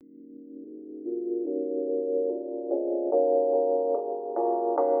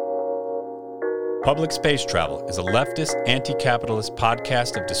Public Space Travel is a leftist, anti-capitalist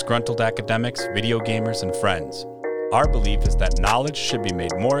podcast of disgruntled academics, video gamers, and friends. Our belief is that knowledge should be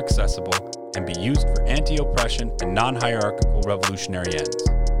made more accessible and be used for anti-oppression and non-hierarchical revolutionary ends.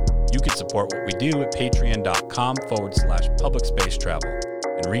 You can support what we do at patreon.com/public space travel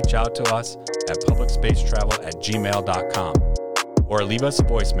and reach out to us at publicspacetravel@gmail.com or leave us a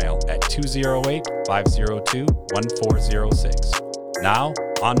voicemail at 208-502-1406. Now,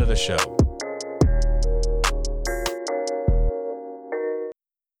 on to the show.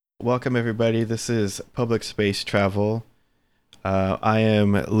 Welcome, everybody. This is Public Space Travel. I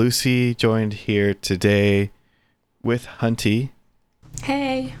am Lucy, joined here today with Hunty.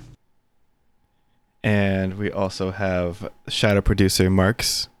 Hey. And we also have shadow producer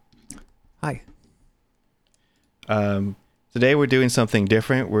Marks. Hi. Today we're doing something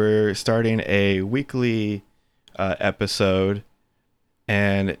different. We're starting a weekly episode,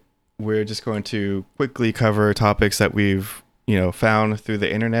 and we're just going to quickly cover topics that we've found through the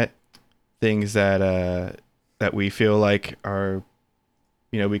internet, things that we feel like are,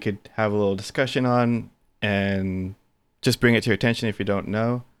 we could have a little discussion on and just bring it to your attention if you don't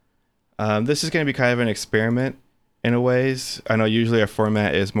know. This is going to be kind of an experiment in a ways. I know usually our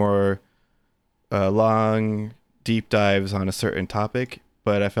format is more long, deep dives on a certain topic,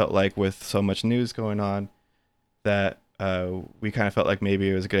 but I felt like with so much news going on that we kind of felt like maybe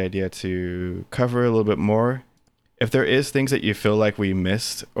it was a good idea to cover a little bit more. If there is things that you feel like we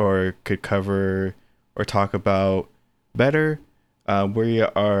missed or could cover or talk about better, we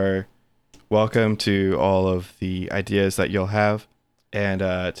are welcome to all of the ideas that you'll have. And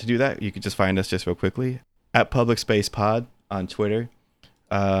to do that, you can just find us just real quickly at Public Space Pod on Twitter.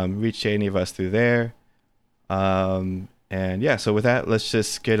 Reach any of us through there. And yeah, so with that, let's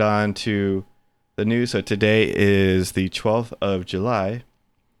just get on to the news. So today is the 12th of July.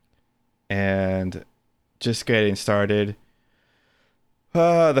 And just getting started.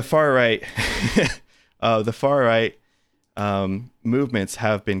 The far right, movements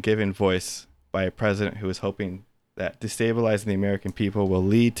have been given voice by a president who is hoping that destabilizing the American people will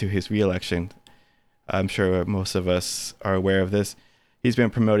lead to his re-election. I'm sure most of us are aware of this. He's been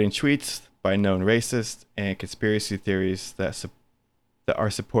promoting tweets by known racists and conspiracy theories that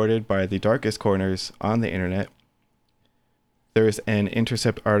are supported by the darkest corners on the internet. There's an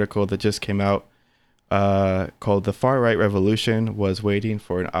Intercept article that just came out called "The Far Right Revolution Was Waiting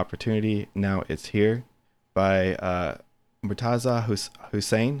for an Opportunity. Now It's Here" by Murtaza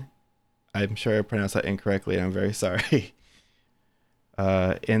Hussain. I'm sure I pronounced that incorrectly, and I'm very sorry.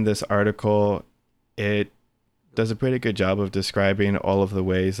 In this article, it does a pretty good job of describing all of the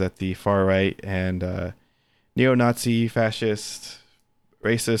ways that the far right and neo-Nazi, fascist,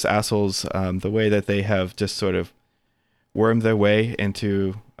 racist assholes, the way that they have just sort of wormed their way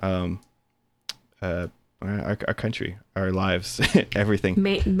into our country, our lives, everything.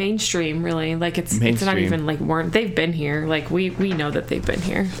 Mainstream, really. Like it's not even like they've been here. Like we know that they've been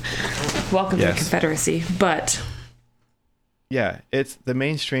here. Welcome to the Confederacy. But yeah, it's the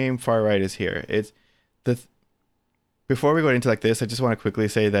mainstream far right is here. It's before we go into like this, I just want to quickly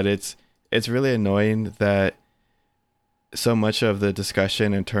say that it's really annoying that so much of the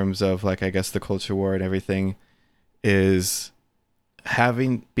discussion in terms of like, I guess, the culture war and everything is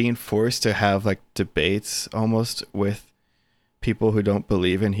being forced to have like debates almost with people who don't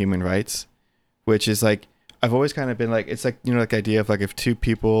believe in human rights, which is like, I've always kind of been like, it's like, like the idea of like, if two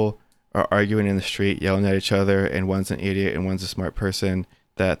people are arguing in the street, yelling at each other, and one's an idiot and one's a smart person,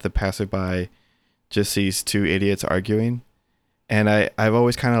 that the passerby just sees two idiots arguing. And I've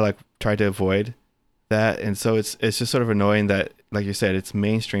always kind of like tried to avoid that. And so it's just sort of annoying that, like you said, it's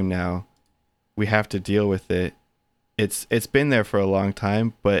mainstream now. We have to deal with it. It's been there for a long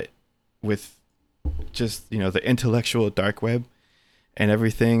time, but with just, the intellectual dark web and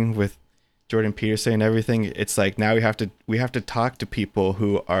everything with Jordan Peterson and everything, it's like now we have to talk to people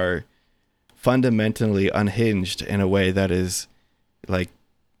who are fundamentally unhinged in a way that is like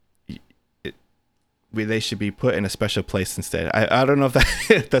they should be put in a special place instead. I don't know if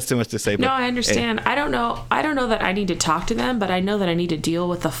that's too much to say. But no, I understand. I don't know that I need to talk to them, but I know that I need to deal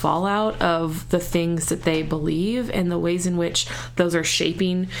with the fallout of the things that they believe and the ways in which those are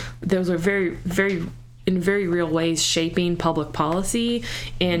very, very, in very real ways shaping public policy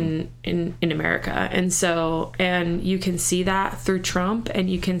in America. And you can see that through Trump, and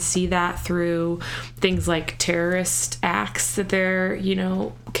you can see that through things like terrorist acts that they're,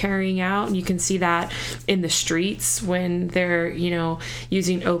 carrying out. And you can see that in the streets when they're,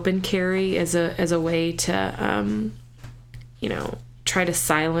 using open carry as a way to, try to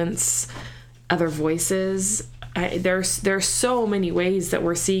silence other voices. There's so many ways that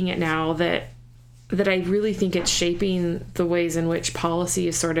we're seeing it now that I really think it's shaping the ways in which policy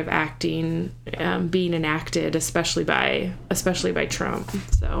is sort of being enacted, especially by Trump.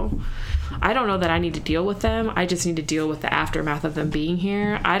 So I don't know that I need to deal with them. I just need to deal with the aftermath of them being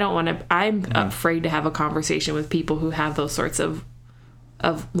here. I'm afraid to have a conversation with people who have those sorts of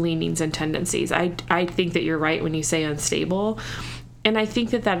leanings and tendencies. I think that you're right when you say unstable. And I think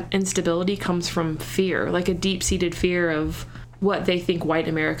that instability comes from fear, like a deep-seated fear of what they think white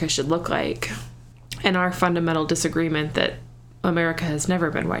America should look like. And our fundamental disagreement that America has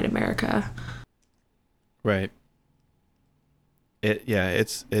never been white America. Right. I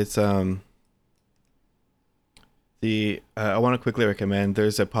want to quickly recommend,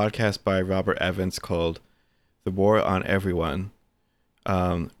 there's a podcast by Robert Evans called The War on Everyone,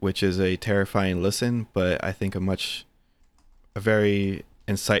 which is a terrifying listen, but I think a very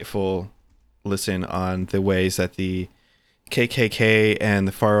insightful listen on the ways that the KKK and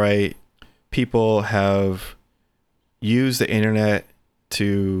the far right people have used the internet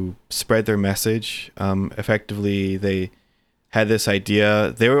to spread their message. Effectively, they had this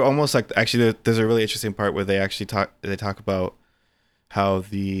idea. They were almost like, actually, there's a really interesting part where they talk about how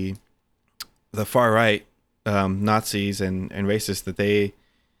the far right, Nazis and racists, that they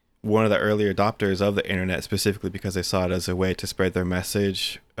one of the early adopters of the internet, specifically because they saw it as a way to spread their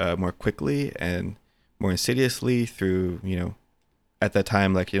message more quickly and more insidiously through, at that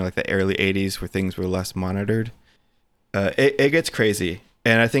time, like the early 80s where things were less monitored. It gets crazy.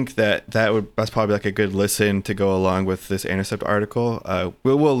 And I think that's probably like a good listen to go along with this Intercept article.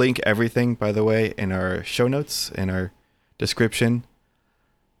 We'll link everything, by the way, in our show notes, in our description.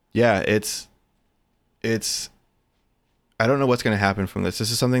 Yeah, it's I don't know what's going to happen from this. This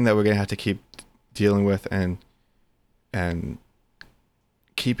is something that we're going to have to keep dealing with and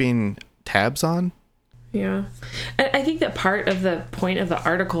keeping tabs on. Yeah. And I think that part of the point of the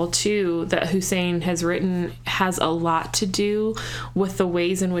article, too, that Hussein has written has a lot to do with the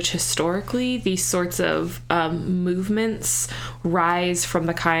ways in which historically these sorts of movements rise from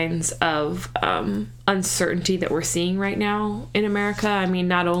the kinds of uncertainty that we're seeing right now in America. I mean,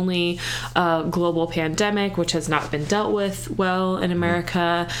 not only a global pandemic, which has not been dealt with well in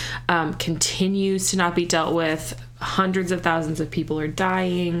America, continues to not be dealt with. Hundreds of thousands of people are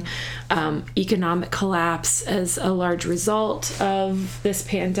dying, economic collapse as a large result of this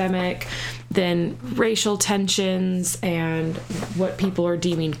pandemic, then racial tensions and what people are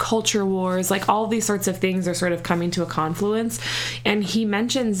deeming culture wars, like all these sorts of things are sort of coming to a confluence. And he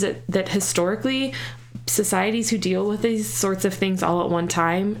mentions that historically, societies who deal with these sorts of things all at one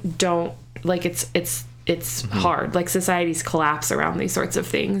time don't, like, it's hard. Like, societies collapse around these sorts of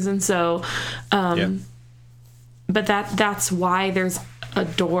things. And so, but that's why there's a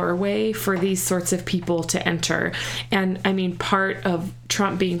doorway for these sorts of people to enter. And I mean, part of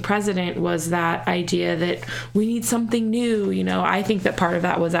Trump being president was that idea that we need something new. I think that part of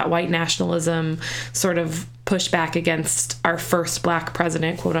that was that white nationalism sort of pushed back against our first black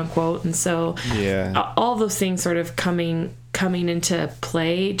president, quote unquote. And so all those things sort of coming into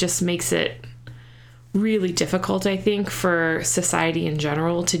play just makes it really difficult, I think, for society in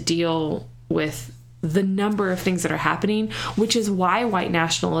general to deal with the number of things that are happening, which is why white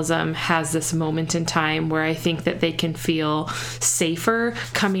nationalism has this moment in time where I think that they can feel safer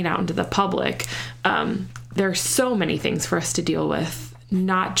coming out into the public. There are so many things for us to deal with,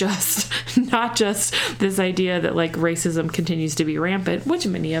 not just this idea that like racism continues to be rampant, which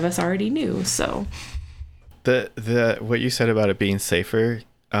many of us already knew. So the what you said about it being safer,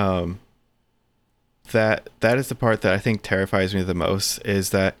 that is the part that I think terrifies me the most, is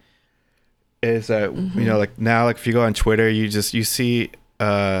that like now, like if you go on Twitter, you see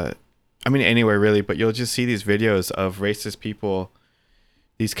I mean anywhere really, but you'll just see these videos of racist people,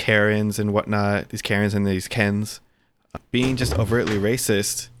 these Karens and whatnot, these Karens and these Kens being just overtly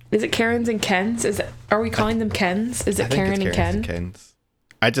racist. Is it Karens and Kens? Are we calling them Kens? Is it Karen and Ken? Kens.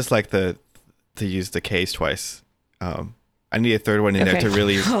 I just like to use the K's twice. I need a third one in there to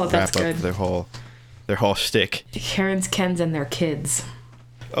really wrap up their whole shtick. Karens, Kens, and their kids.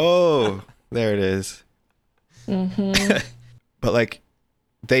 Oh, there it is. Mm-hmm. But like,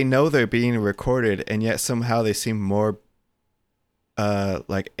 they know they're being recorded, and yet somehow they seem more, they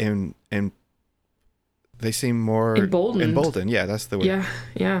seem more emboldened. Yeah, that's the word.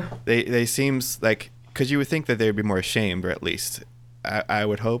 Yeah. They seems like, because you would think that they would be more ashamed, or at least I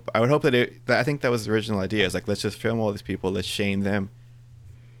would hope. I think that was the original idea. Is like, let's just film all these people, let's shame them,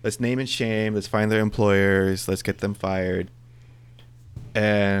 let's name and shame, let's find their employers, let's get them fired,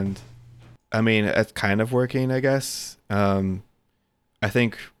 and I mean, it's kind of working, I guess. I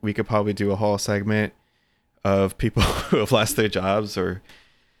think we could probably do a whole segment of people who have lost their jobs or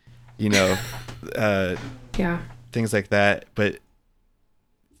you know, Yeah. things like that. But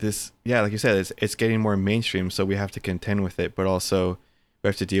this, yeah, like you said, it's getting more mainstream, so we have to contend with it, but also we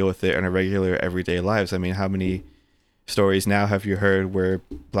have to deal with it in our regular everyday lives. I mean, how many stories now have you heard where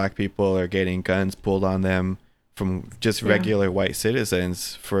black people are getting guns pulled on them from just regular white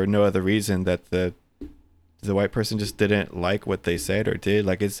citizens for no other reason that the white person just didn't like what they said or did?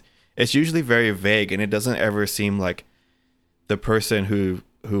 Like, it's usually very vague, and it doesn't ever seem like the person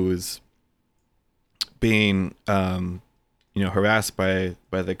who's being harassed by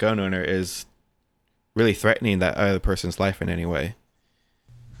the gun owner is really threatening that other person's life in any way.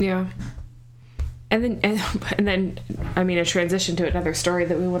 Yeah. And then I mean, a transition to another story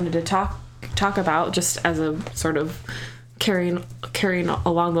that we wanted to talk about, just as a sort of carrying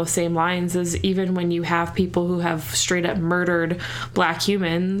along those same lines, is even when you have people who have straight up murdered black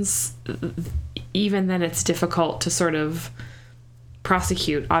humans, even then it's difficult to sort of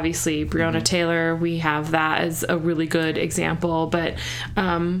prosecute. Obviously, Breonna Taylor, we have that as a really good example, but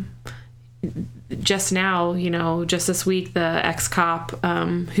just now, just this week, the ex-cop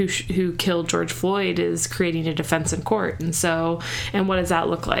who killed George Floyd is creating a defense in court. And what does that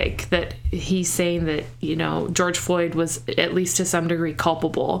look like? That he's saying that, George Floyd was at least to some degree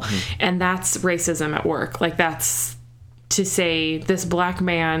culpable. And that's racism at work. Like, that's to say this black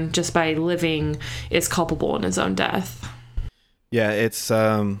man, just by living, is culpable in his own death. Yeah, it's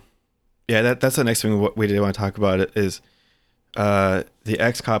that's the next thing what we did want to talk about is the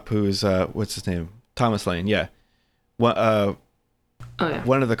ex-cop who's what's his name? Thomas Lane. Yeah. One of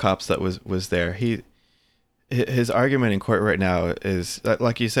the cops that was there. His argument in court right now is that,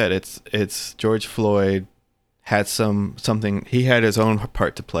 like you said, it's George Floyd had something, he had his own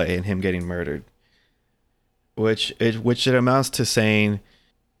part to play in him getting murdered. Which it amounts to saying,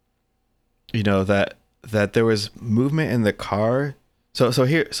 that there was movement in the car. So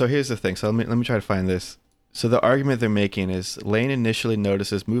here's the thing. So let me try to find this. So the argument they're making is Lane initially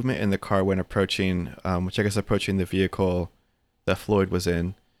notices movement in the car when approaching the vehicle that Floyd was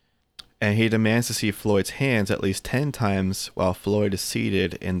in, and he demands to see Floyd's hands at least 10 times while Floyd is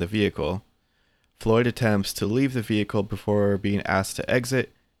seated in the vehicle. Floyd attempts to leave the vehicle before being asked to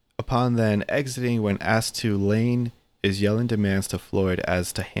exit. Upon then exiting, when asked to, Lane is yelling demands to Floyd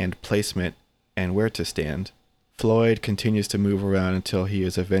as to hand placement and where to stand. Floyd continues to move around until he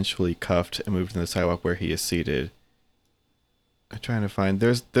is eventually cuffed and moved to the sidewalk where he is seated. I'm trying to find...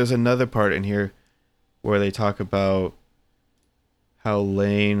 There's another part in here where they talk about how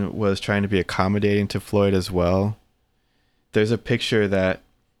Lane was trying to be accommodating to Floyd as well. There's a picture that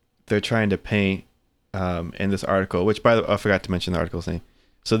they're trying to paint in this article, which, by the way, I forgot to mention the article's name.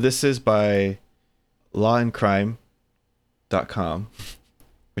 So this is by lawandcrime.com,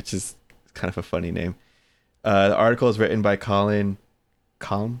 which is kind of a funny name. The article is written by Colin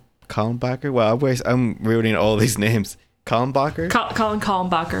Kallenbacher. Well, I'm reading all these names. Kallenbacher? Colin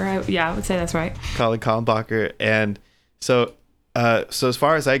Kallenbacher. I would say that's right. Colin Kallenbacher. And so as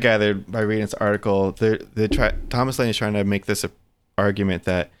far as I gathered by reading this article, Thomas Lane is trying to make this argument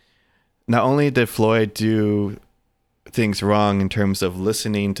that not only did Floyd do things wrong in terms of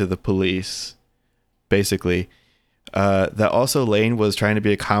listening to the police, basically, that also Lane was trying to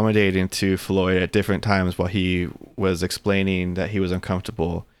be accommodating to Floyd at different times while he was explaining that he was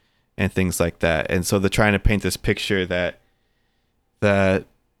uncomfortable and things like that. And so they're trying to paint this picture that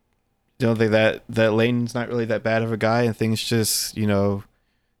Lane's not really that bad of a guy and things just,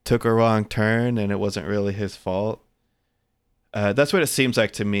 took a wrong turn and it wasn't really his fault. That's what it seems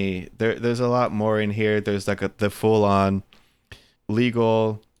like to me. There's a lot more in here. There's like the full-on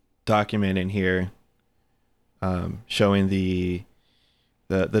legal document in here. Showing the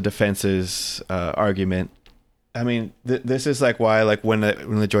defense's argument. I mean, this is like why, like when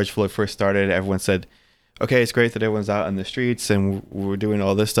the George Floyd first started, everyone said, "Okay, it's great that everyone's out on the streets and we're doing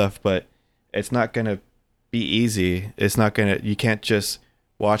all this stuff, but it's not gonna be easy. You can't just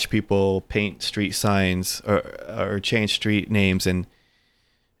watch people paint street signs or change street names and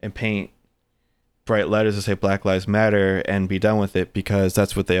paint bright letters that say Black Lives Matter and be done with it, because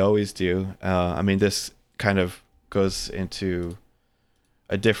that's what they always do." I mean, this kind of goes into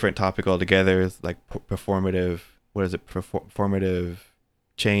a different topic altogether, like performative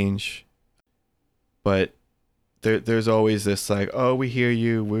change. But there's always this like, oh, we hear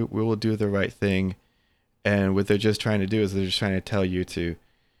you, we will do the right thing, and what they're just trying to do is they're just trying to tell you to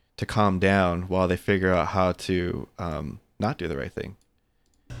calm down while they figure out how to not do the right thing.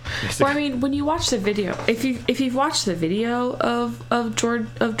 Well, I mean, when you watch the video, if you've watched the video of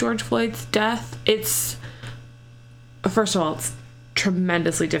George Floyd's death, it's, first of all, it's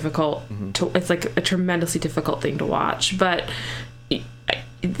tremendously difficult. It's like a tremendously difficult thing to watch. But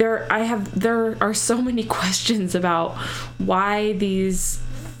there are so many questions about why these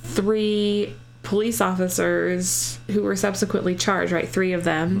 3 police officers who were subsequently charged, right? 3 of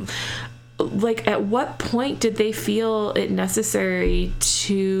them. Like, at what point did they feel it necessary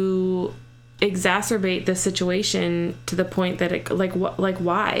to exacerbate the situation to the point that it, like, what, like,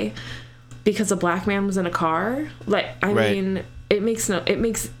 why? Because a black man was in a car? Like, I mean, it makes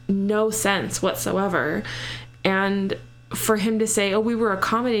no sense whatsoever. And for him to say, oh, we were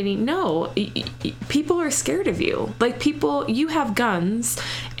accommodating, no, people are scared of you. Like, you have guns,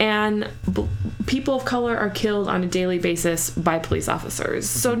 and people of color are killed on a daily basis by police officers.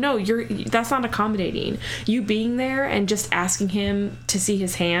 So no, that's not accommodating. You being there and just asking him to see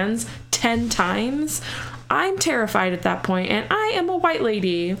his hands 10 times, I'm terrified at that point, and I am a white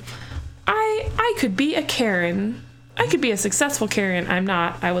lady. I could be a Karen. I could be a successful Karen. I'm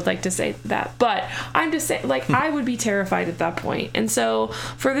not. I would like to say that. But I'm just saying, like, I would be terrified at that point. And so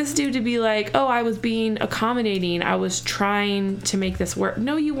for this dude to be like, oh, I was being accommodating, I was trying to make this work.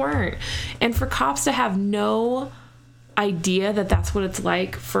 No, you weren't. And for cops to have no idea that that's what it's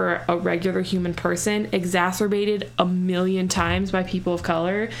like for a regular human person, exacerbated a million times by people of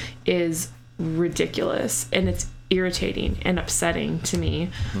color, is ridiculous. And it's irritating and upsetting to me.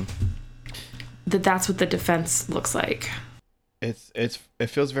 That's what the defense looks like. It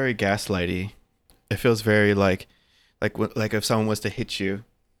feels very gaslighty. It feels very like if someone was to hit you,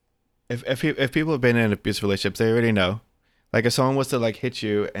 if people have been in abusive relationships, they already know. Like, if someone was to, like, hit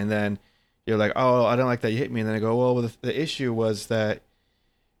you, and then you're like, oh, I don't like that you hit me, and then I go, well, the issue was that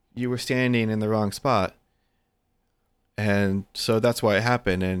you were standing in the wrong spot, and so that's why it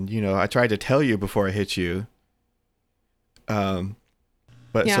happened. And, you know, I tried to tell you before I hit you.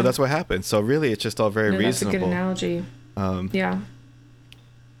 But so that's what happened. So really, it's just all very reasonable. That's a good analogy. Yeah.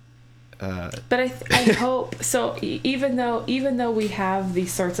 But I hope so. Even though we have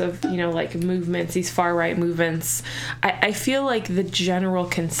these sorts of, you know, like, movements, these far right movements, I feel like the general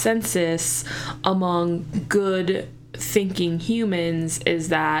consensus among good thinking humans is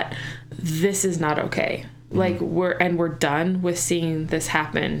that this is not okay. Like, we're done with seeing this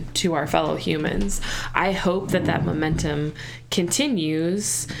happen to our fellow humans. I hope that momentum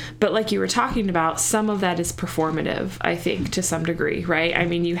continues, but like you were talking about, some of that is performative, I think, to some degree, right? I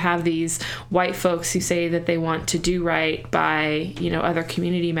mean, you have these white folks who say that they want to do right by, you know, other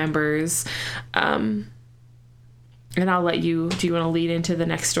community members. And I'll let you, do you want to lead into the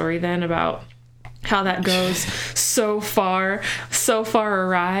next story then about how that goes so far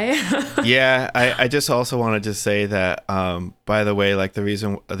awry? Yeah, I just also wanted to say that, by the way, like,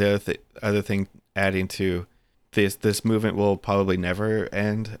 the other thing adding to this movement will probably never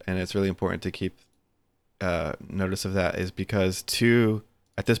end, and it's really important to keep notice of that, is because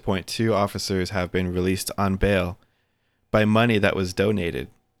at this point, 2 officers have been released on bail by money that was donated.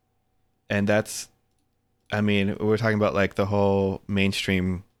 And that's, I mean, we're talking about, like, the whole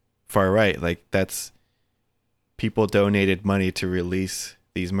mainstream far right, like, that's people donated money to release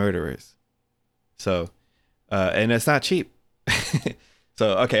these murderers. So and it's not cheap.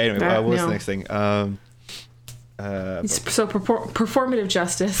 So okay, anyway, what's the next thing? So performative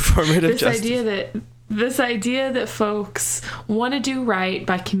justice. This idea that folks want to do right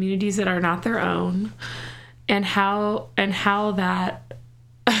by communities that are not their own, and how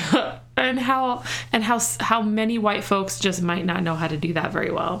many white folks just might not know how to do that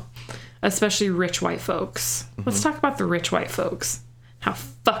very well, especially rich white folks. Mm-hmm. Let's talk about the rich white folks. How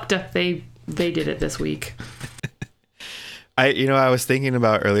fucked up they did it this week. I was thinking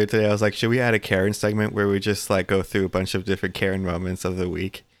about earlier today, I was like, should we add a Karen segment where we just, like, go through a bunch of different Karen moments of the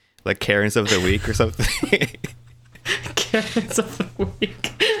week? Like Karens of the week or something? Karens of the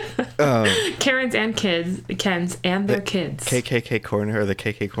week. Karens and Kens and their kids. KKK corner, or the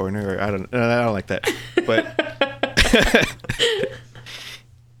KK corner, or I don't like that. But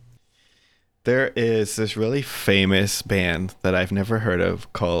there is this really famous band that I've never heard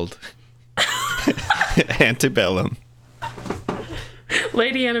of called Antebellum.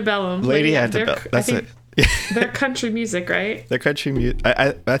 Lady Antebellum. Lady Antebellum. That's it. They're country music, right? They're country music.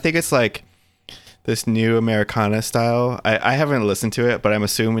 I think it's like this new Americana style. I haven't listened to it, but I'm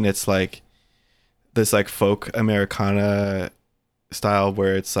assuming it's like this, like, folk Americana style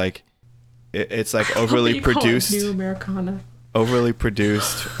where it's like it's like overly produced. New Americana. Overly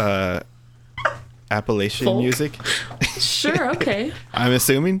produced Appalachian folk music. Sure, okay. I'm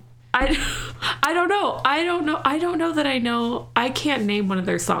assuming. I don't know. I don't know that I know. I can't name one of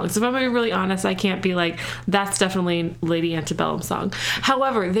their songs. If I'm being really honest, I can't be like, that's definitely Lady Antebellum song.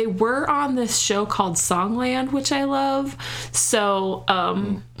 However, they were on this show called Songland, which I love. So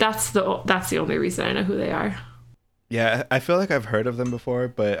that's the only reason I know who they are. Yeah, I feel like I've heard of them before,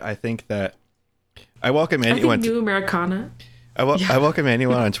 but I think that I welcome I anyone. think New Americana. I welcome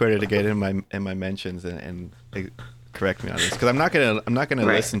anyone on Twitter to get in my mentions and correct me on this, because I'm not gonna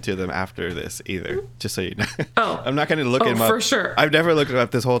Right. listen to them after this either. Just so you know. Oh. I'm not gonna look at them up. For sure. I've never looked it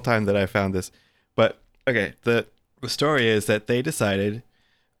up this whole time that I found this, but okay. The story is that they decided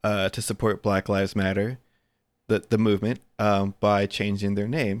to support Black Lives Matter, the movement, by changing their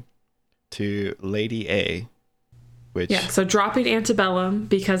name to Lady A, which Yeah, so dropping antebellum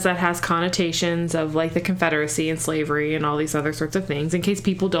because that has connotations of like the Confederacy and slavery and all these other sorts of things. In case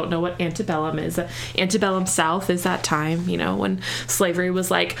people don't know what antebellum is, antebellum South is that time, you know, when slavery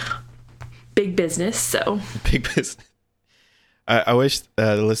was like big business. So big business. I wish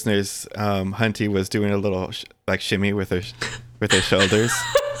the listeners, Hunty was doing a little like shimmy with her shoulders.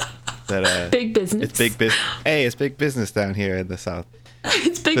 That big business. It's big business. Hey, it's big business down here in the South.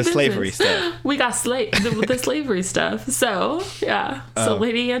 It's big The business. slavery stuff. We got the slavery stuff. So yeah. So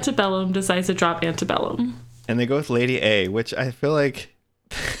Lady Antebellum decides to drop antebellum. And they go with Lady A, which I feel like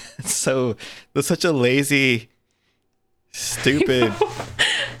that's such a lazy, stupid.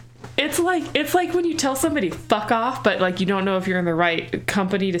 It's like when you tell somebody fuck off, but like you don't know if you're in the right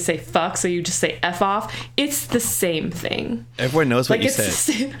company to say fuck, so you just say F off. It's the same thing. Everyone knows what Like you it's the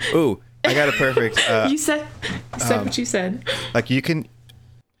said. same. Ooh, I got a perfect. You said what you said. Like you can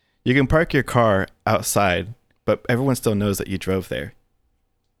park your car outside, but everyone still knows that you drove there.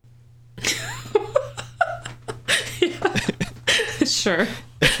 Sure.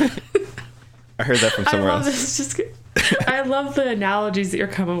 I heard that from somewhere else. I love the analogies that you're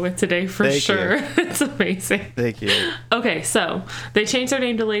coming with today for Thank sure. you. It's amazing. Thank you. Okay, so they changed their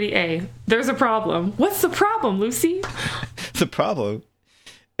name to Lady A. There's a problem. What's the problem, Lucy? The problem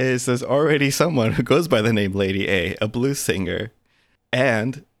is there's already someone who goes by the name Lady A blues singer.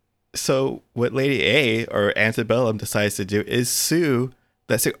 And so what Lady A or Antebellum decides to do is sue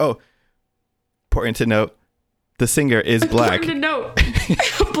that singer. Oh, important to note, the singer is black. Important to note,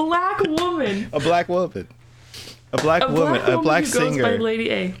 a black woman. A black woman. A black woman who singer goes by Lady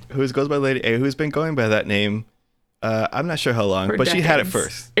A. who goes by Lady A, who's been going by that name. I'm not sure how long, For but decades. she had it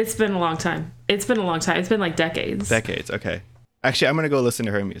first. It's been a long time. It's been like decades. Decades, okay. Actually, I'm going to go listen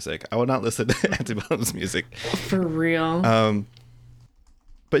to her music. I will not listen to Antebellum's music. For real.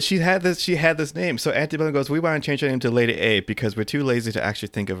 But she had this name. So Antebellum goes, we want to change her name to Lady A because we're too lazy to actually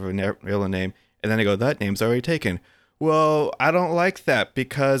think of a real name. And then they go, that name's already taken. Well, I don't like that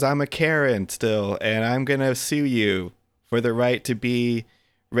because I'm a Karen still, and I'm going to sue you for the right to be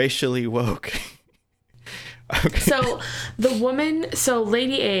racially woke. Okay. So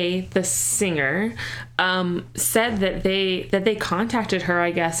Lady A, the singer, said that they contacted her,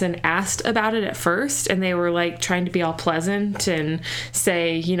 I guess, and asked about it at first, and they were like trying to be all pleasant and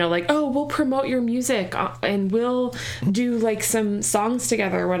say, you know, like, oh, we'll promote your music and we'll do like some songs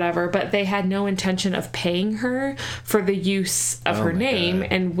together or whatever, but they had no intention of paying her for the use of her name.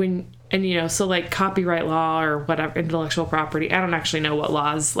 God. And you know, so like copyright law or whatever, intellectual property, I don't actually know what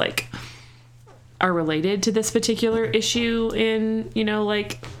laws like are related to this particular issue in, you know,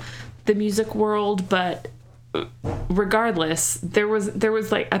 like the music world, but regardless, there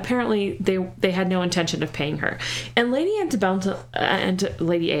was like, apparently they had no intention of paying her. And Lady Antebellum and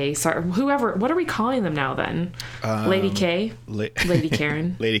Lady A, sorry, whoever, what are we calling them now then? Lady K? Lady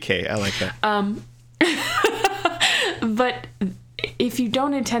Karen? Lady K, I like that. But if you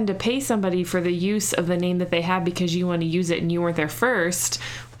don't intend to pay somebody for the use of the name that they have because you want to use it and you weren't there first,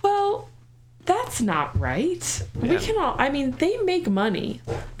 well, that's not right. Yeah. We can all, I mean, they make money.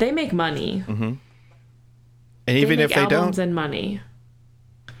 Mm-hmm. And even if they albums don't, and money.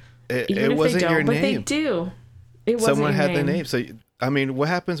 it wasn't your but name. they do. It wasn't Someone your had the name. name. So, I mean, what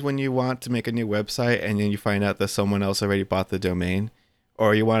happens when you want to make a new website and then you find out that someone else already bought the domain?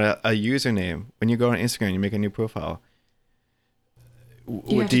 Or you want a username. When you go on Instagram, you make a new profile. have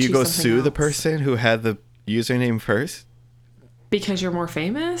Do to you choose go something sue the else. person who had the username first? Because you're more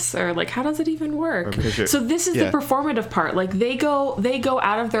famous, or like how does it even work? Or because you're- So this is yeah. the performative part. Like they go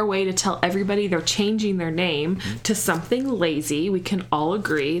out of their way to tell everybody they're changing their name to something lazy. We can all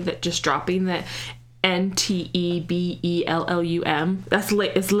agree that just dropping the Ntebellum,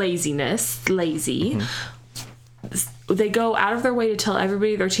 it's laziness, lazy. They go out of their way to tell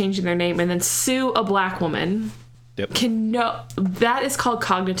everybody they're changing their name and then sue a black woman. Yep. That is called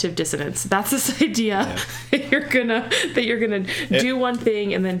cognitive dissonance. That's this idea that you're gonna do one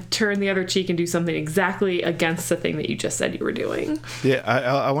thing and then turn the other cheek and do something exactly against the thing that you just said you were doing. Yeah,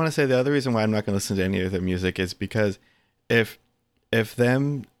 I want to say the other reason why I'm not going to listen to any of their music is because if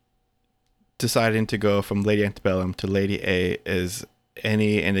them deciding to go from Lady Antebellum to Lady A is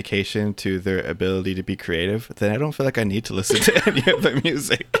any indication to their ability to be creative, then I don't feel like I need to listen to any of their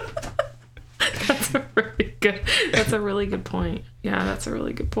music. That's a really good point. Yeah, that's a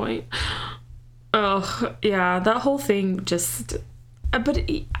really good point. Oh, yeah, that whole thing just... But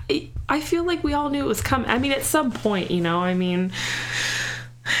I feel like we all knew it was coming. I mean, at some point, I mean...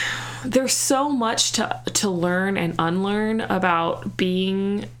 There's so much to learn and unlearn about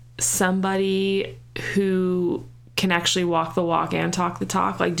being somebody who can actually walk the walk and talk the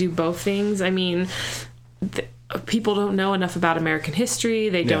talk, like do both things. I mean, people don't know enough about American history.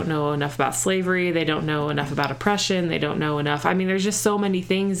 They don't know enough about slavery. They don't know enough about oppression. They don't know enough. I mean, there's just so many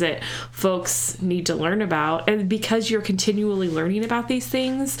things that folks need to learn about. And because you're continually learning about these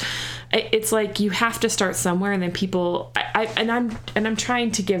things, it's like you have to start somewhere, and then people, I'm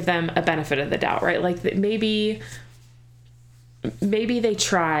trying to give them a benefit of the doubt, right? Like that maybe they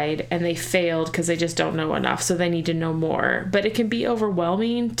tried and they failed because they just don't know enough, so they need to know more. But it can be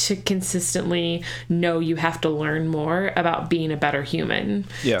overwhelming to consistently know you have to learn more about being a better human.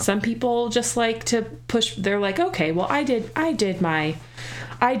 Yeah. Some people just like to push. They're like, okay, well, I did my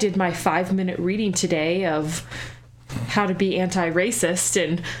 5-minute reading today of how to be anti-racist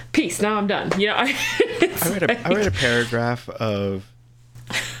and peace. Now I'm done. I read a paragraph of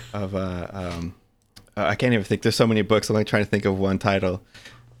I can't even think. There's so many books. I'm like trying to think of one title.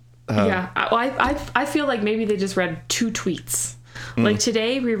 I feel like maybe they just read 2 tweets. Like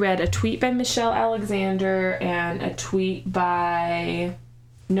today we read a tweet by Michelle Alexander and a tweet by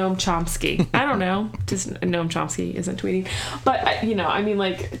Noam Chomsky. I don't know. Just Noam Chomsky isn't tweeting. But, I mean,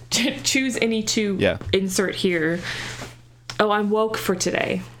 like, choose any 2 insert here. Oh, I'm woke for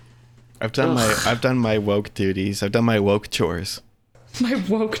today. I've done my woke duties. I've done my woke chores. My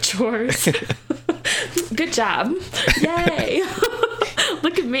woke chores. Good job. Yay.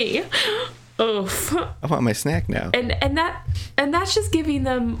 Look at me. Oof. I want my snack now. And that's just giving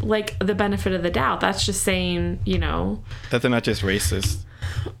them like the benefit of the doubt. That's just saying, that they're not just racist.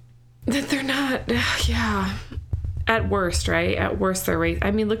 That they're not, yeah. At worst, right? At worst, they're racist.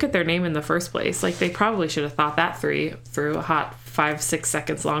 I mean, look at their name in the first place. Like, they probably should have thought that through a hot 5-6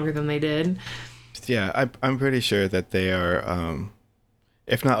 seconds longer than they did. Yeah, I'm pretty sure that they are,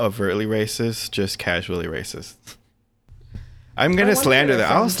 if not overtly racist, just casually racist. I'm gonna slander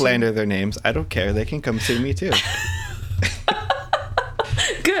them. I'll slander their names. I don't care. They can come sue me too.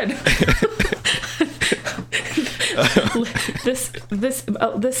 Good.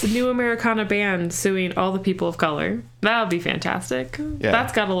 This new Americana band suing all the people of color. That would be fantastic. Yeah.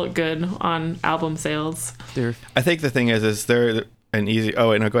 That's got to look good on album sales. I think the thing is they're an easy...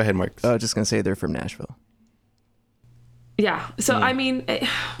 Oh, wait, no, go ahead, Mark. I was just going to say they're from Nashville. Yeah. So, I mean...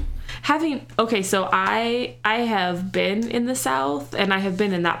 so I have been in the South, and I have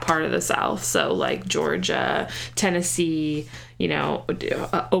been in that part of the South. So like Georgia, Tennessee,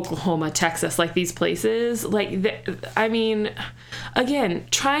 Oklahoma, Texas, like these places. Again,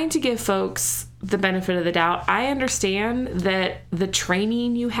 trying to give folks the benefit of the doubt. I understand that the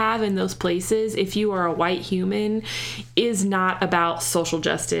training you have in those places, if you are a white human, is not about social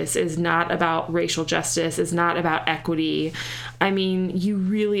justice, is not about racial justice, is not about equity. I mean, you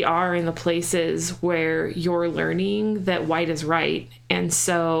really are in the places where you're learning that white is right. And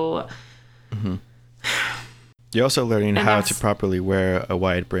so... Mm-hmm. You're also learning how to properly wear a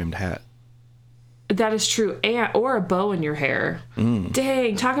wide-brimmed hat. That is true. Or a bow in your hair.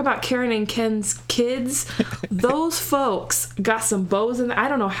 Dang, talk about Karen and Ken's kids. Those folks got some bows in. I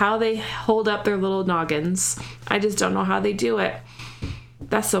don't know how they hold up their little noggins. I just don't know how they do it.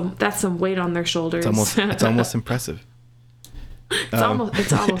 That's some weight on their shoulders. It's almost impressive. It's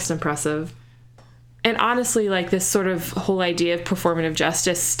almost impressive. And honestly, like, this sort of whole idea of performative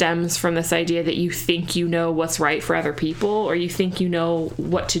justice stems from this idea that you think you know what's right for other people, or you think you know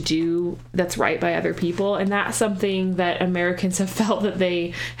what to do that's right by other people. And that's something that Americans have felt that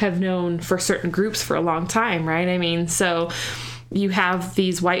they have known for certain groups for a long time, right? I mean, so you have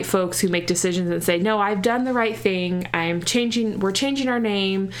these white folks who make decisions and say, no, I've done the right thing. We're changing our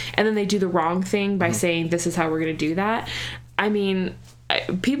name. And then they do the wrong thing by saying, this is how we're going to do that. I mean...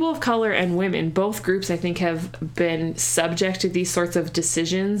 People of color and women, both groups, I think, have been subject to these sorts of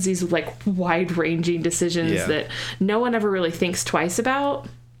decisions, these like wide-ranging decisions that no one ever really thinks twice about.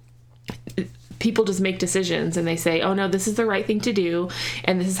 People just make decisions and they say, oh no, this is the right thing to do,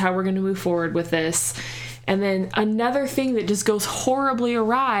 and this is how we're going to move forward with this. And then another thing that just goes horribly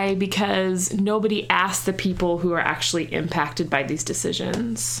awry because nobody asks the people who are actually impacted by these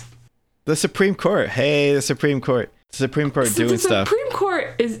decisions. The Supreme Court. Hey, the Supreme Court. The Supreme Court doing stuff. The Supreme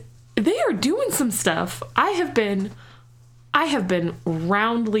Court they are doing some stuff. I have been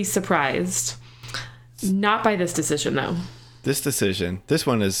roundly surprised. Not by this decision, though. this decision, this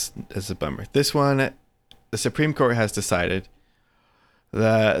one is a bummer. This one, the Supreme Court has decided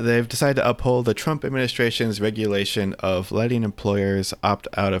that they've decided to uphold the Trump administration's regulation of letting employers opt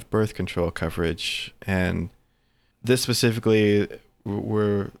out of birth control coverage. And this specifically,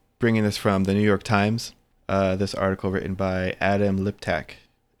 we're bringing this from the New York Times, this article written by Adam Liptak.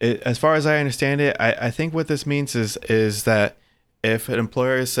 As far as I understand it, I think what this means is that if an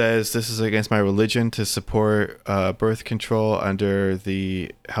employer says this is against my religion to support birth control under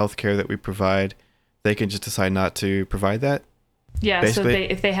the health care that we provide, they can just decide not to provide that. Yeah, basically.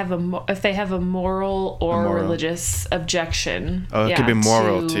 so if they have a moral or religious objection. Oh, it could be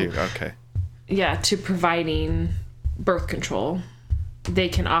moral too. Okay. Yeah, to providing birth control, they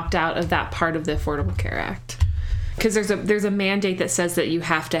can opt out of that part of the Affordable Care Act. Because there's a mandate that says that you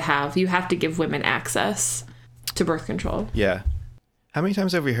have to give women access to birth control. Yeah. How many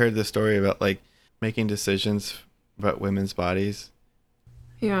times have we heard the story about like making decisions about women's bodies?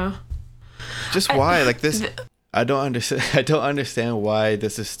 Yeah. Just why? Like this, I don't understand. I don't understand why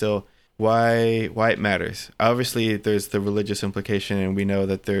this is still why it matters. Obviously, there's the religious implication, and we know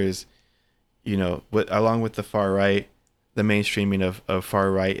that there's, along with the far right, the mainstreaming of far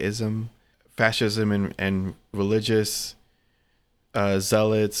rightism, fascism, and religious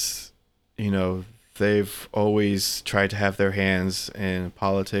zealots. They've always tried to have their hands in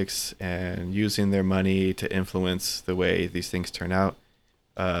politics and using their money to influence the way these things turn out.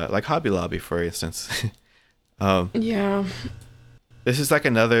 Like Hobby Lobby, for instance. Yeah. This is like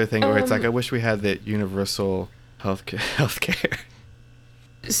another thing where it's like, I wish we had that universal healthcare.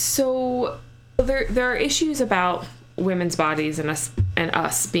 So there are issues about women's bodies and us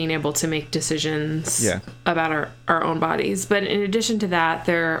being able to make decisions about our own bodies. But in addition to that,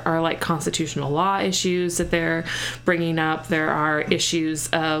 there are like constitutional law issues that they're bringing up. There are issues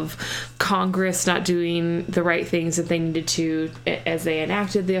of Congress not doing the right things that they needed to as they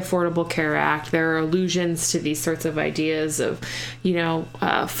enacted the Affordable Care Act. There are allusions to these sorts of ideas of,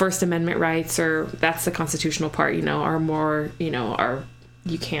 First Amendment rights, or that's the constitutional part, are more,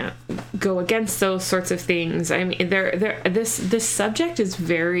 you can't go against those sorts of things. I mean, this subject is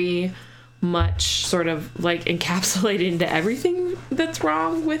very much sort of like encapsulated into everything that's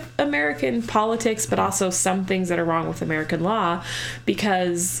wrong with American politics, but also some things that are wrong with American law,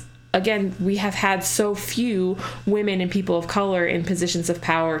 because again, we have had so few women and people of color in positions of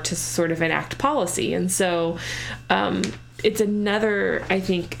power to sort of enact policy. And so, it's another, I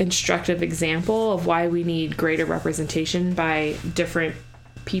think, instructive example of why we need greater representation by different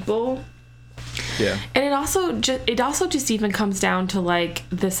people. Yeah. And it also just even comes down to like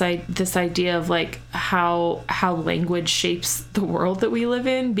this idea of like how language shapes the world that we live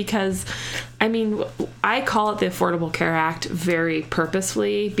in, because I mean, I call it the Affordable Care Act very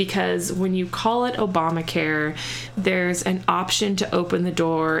purposefully, because when you call it Obamacare, there's an option to open the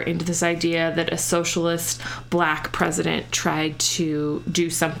door into this idea that a socialist black president tried to do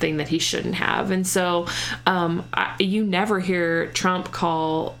something that he shouldn't have. And so you never hear Trump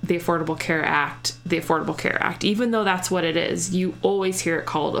call the Affordable Care Act the Affordable Care Act, even though that's what it is. You always hear it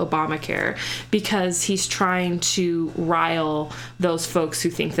called Obamacare, because he's trying to rile those folks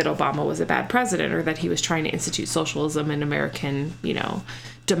who think that Obama was a bad president, or that he was trying to institute socialism in American,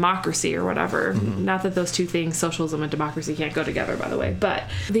 democracy or whatever. Mm-hmm. Not that those two things, socialism and democracy, can't go together, by the way. But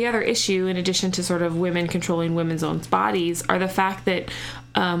the other issue, in addition to sort of women controlling women's own bodies, are the fact that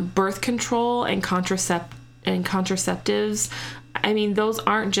birth control and contraceptives, I mean, those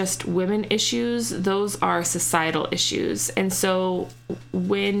aren't just women issues, those are societal issues. And so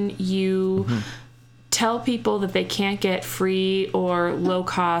when you tell people that they can't get free or low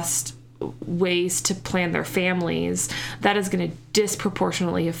cost ways to plan their families, that is going to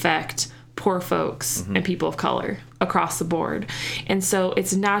disproportionately affect poor folks and people of color across the board. And so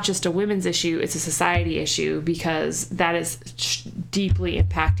it's not just a women's issue, it's a society issue, because that is deeply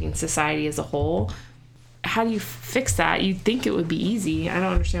impacting society as a whole. How do you fix that? You'd think it would be easy. I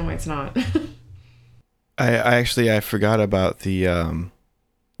don't understand why it's not. I forgot about the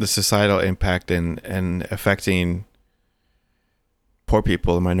societal impact and affecting poor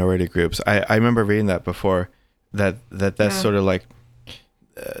people and minority groups. I remember reading that before. That's sort of like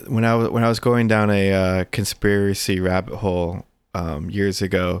when I was going down a conspiracy rabbit hole years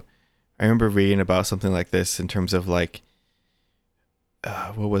ago. I remember reading about something like this in terms of like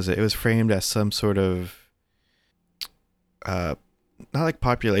what was it? It was framed as some sort of not like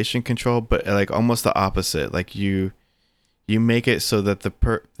population control, but like almost the opposite. Like you make it so that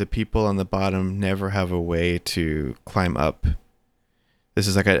the people on the bottom never have a way to climb up. This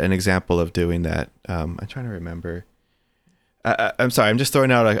is like an example of doing that. I'm trying to remember. I'm sorry. I'm just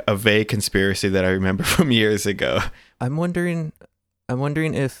throwing out a vague conspiracy that I remember from years ago. I'm wondering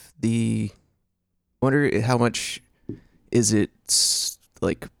if wonder how much is it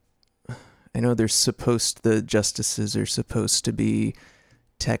like, I know the justices are supposed to be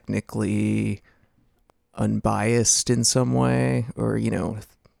technically unbiased in some way, or, you know,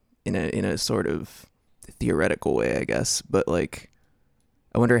 in a sort of theoretical way, I guess. But like,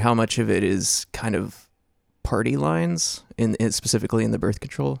 I wonder how much of it is kind of party lines specifically in the birth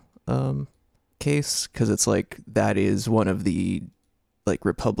control case, because it's like that is one of the like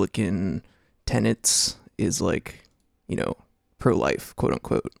Republican tenets is like, you know, pro-life, quote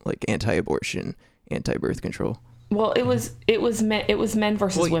unquote, like anti-abortion, anti-birth control. Well, it was men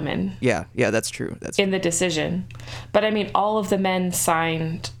versus women. Yeah, that's true. That's in the decision. But I mean, all of the men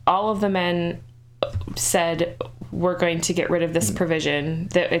said we're going to get rid of this provision,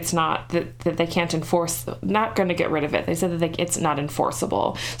 that it's not that they can't enforce, not going to get rid of it. They said that it's not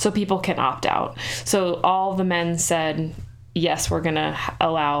enforceable, so people can opt out. So all the men said, yes, we're going to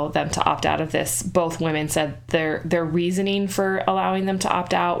allow them to opt out of this. Both women said their reasoning for allowing them to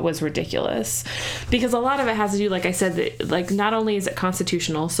opt out was ridiculous, because a lot of it has to do, like I said, that, like, not only is it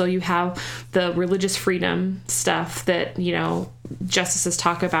constitutional, so you have the religious freedom stuff that, you know, justices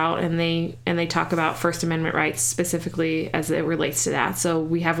talk about, and they talk about First Amendment rights specifically as it relates to that. So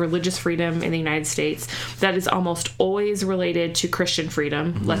we have religious freedom in the United States that is almost always related to Christian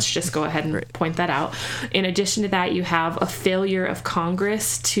freedom. Mm-hmm. Let's just go ahead and point that out. In addition to that, you have a failure of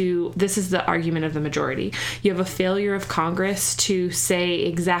Congress to, this is the argument of the majority, you have a failure of Congress to say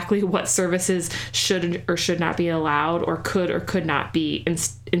exactly what services should or should not be allowed, or could not be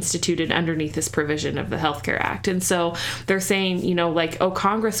instituted underneath this provision of the Healthcare Act. And so they're saying, you know, like, oh,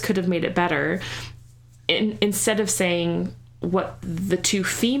 Congress could have made it better. Instead of saying what the two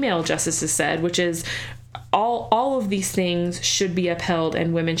female justices said, which is all of these things should be upheld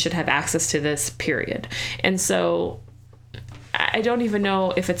and women should have access to this, period. And so I don't even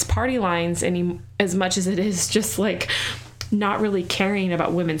know if it's party lines as much as it is just like not really caring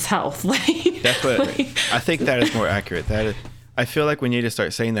about women's health. Definitely. I think that is more accurate. I feel like we need to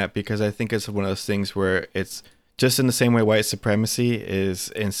start saying that, because I think it's one of those things where it's just in the same way white supremacy is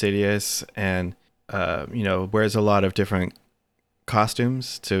insidious and, you know, wears a lot of different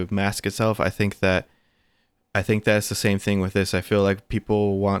costumes to mask itself. I think that's the same thing with this. I feel like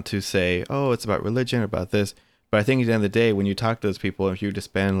people want to say, oh, it's about religion, about this. But I think at the end of the day, when you talk to those people, if you were to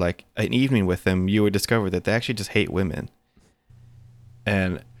spend like an evening with them, you would discover that they actually just hate women.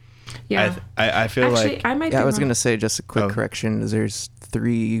 And yeah, I feel actually, like I was going to say, just a quick correction, is there's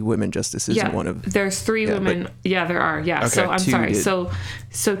 3 women justices in one of there's 3 women. Yeah, there are. Yeah. Okay. So I'm sorry. Did.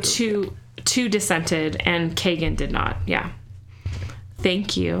 So two dissented and Kagan did not. Yeah.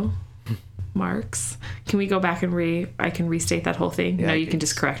 Thank you, Marks. Can we go back and I can restate that whole thing? Yeah, no, you can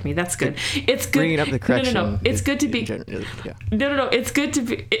just correct me. That's good. It's good. Bringing up the correction. No. It's good to be. No. It's good to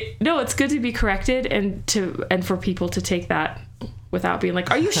be. It's good to be corrected and for people to take that without being like,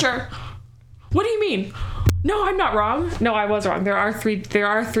 "Are you sure? What do you mean?" No, I'm not wrong. No, I was wrong. There are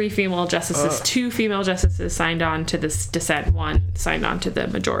 3 female justices. 2 female justices signed on to this dissent. 1 signed on to the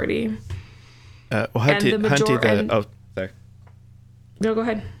majority. Sorry. No, go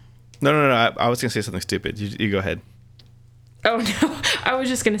ahead. No. I was gonna say something stupid. You go ahead. Oh no, I was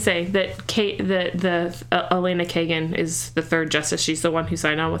just gonna say that Elena Kagan is the 3rd justice. She's the one who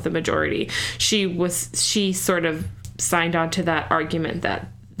signed on with the majority. She sort of signed on to that argument that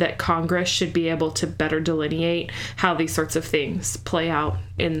Congress should be able to better delineate how these sorts of things play out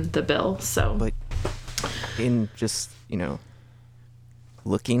in the bill. So, but in just, you know,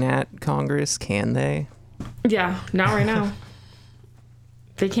 looking at Congress, can they? Yeah, not right now.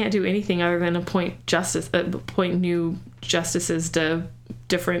 They can't do anything other than appoint new justices to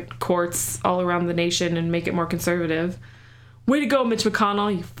different courts all around the nation and make it more conservative. Way to go, Mitch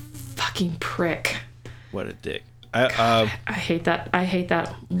McConnell, you fucking prick. What a dick. I hate that. I hate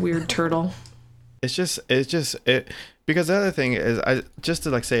that weird turtle. It's just because the other thing is, just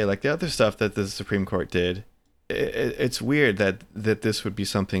to say the other stuff that the Supreme Court did, it's weird that this would be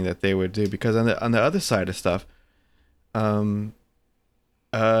something that they would do, because on the other side of stuff,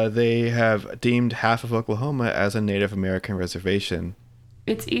 they have deemed half of Oklahoma as a Native American reservation.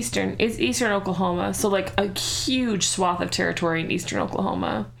 It's eastern Oklahoma, so like a huge swath of territory in eastern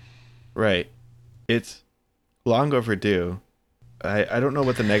Oklahoma. Right. It's long overdue. I don't know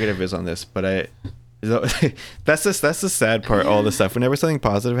what the negative is on this, but that's the sad part. All the stuff. Whenever something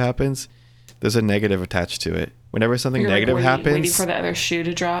positive happens, there's a negative attached to it. Whenever something negative happens, waiting for the other shoe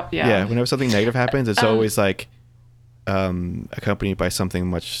to drop. Yeah. Whenever something negative happens, it's always like accompanied by something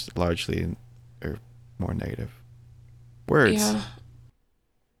much largely or more negative. Words. Yeah.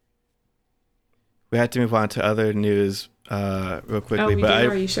 we had to move on to other news real quickly. Oh, we but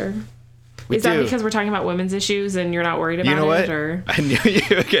did? Are you sure? We Is that do. because we're talking about women's issues and you're not worried about You know what? it? Or? I knew you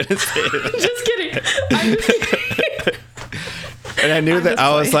were gonna say that. Just kidding. I'm just kidding. And I knew I'm that just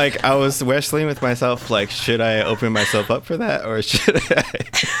I was playing. like, I was wrestling with myself, like, should I open myself up for that or should I?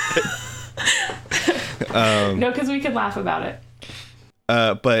 No, because we could laugh about it.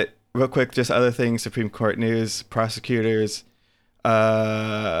 But real quick, just other things, Supreme Court news, prosecutors.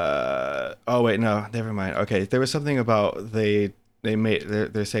 Oh wait, no, never mind. Okay, there was something about they're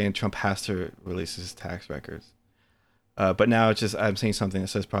saying Trump has to release his tax records. But now it's just I'm seeing something that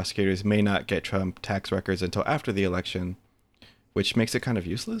says prosecutors may not get Trump tax records until after the election, which makes it kind of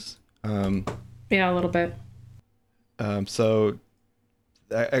useless. Yeah, a little bit. So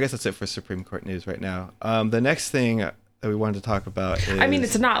I guess that's it for Supreme Court news right now. The next thing that we wanted to talk about is... I mean,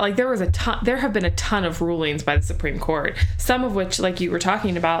 it's not like there have been a ton of rulings by the Supreme Court, some of which, like you were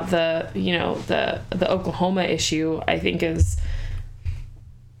talking about, the Oklahoma issue, I think is,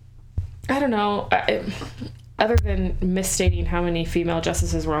 I don't know, other than misstating how many female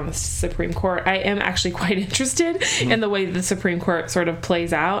justices were on the Supreme Court, I am actually quite interested in the way the Supreme Court sort of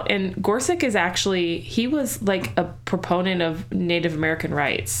plays out. And Gorsuch is actually, he was like a proponent of Native American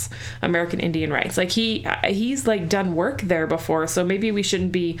rights, American Indian rights. Like he's like done work there before. So maybe we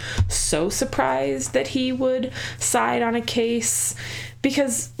shouldn't be so surprised that he would side on a case,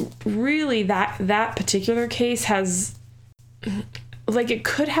 because really that particular case has... like it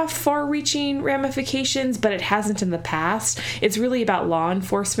could have far-reaching ramifications, but it hasn't in the past. It's really about law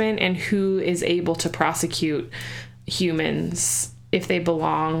enforcement and who is able to prosecute humans if they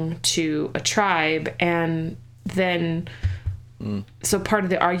belong to a tribe. And then, so part of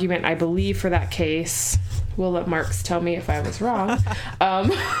the argument, I believe, for that case, we'll let Marks tell me if I was wrong.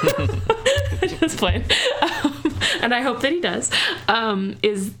 Just playing. And I hope that he does,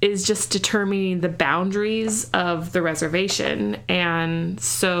 is just determining the boundaries of the reservation. And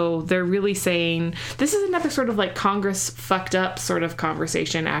so they're really saying, this is another sort of like Congress fucked up sort of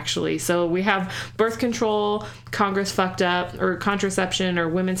conversation, actually. So we have birth control, Congress fucked up, or contraception or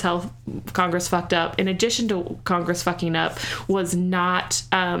women's health, Congress fucked up. In addition to Congress fucking up was not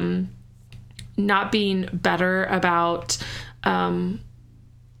being better about...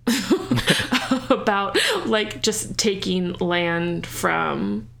 about like just taking land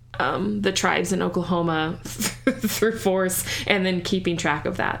from the tribes in Oklahoma through force and then keeping track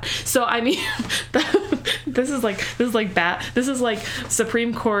of that. So I mean, this is like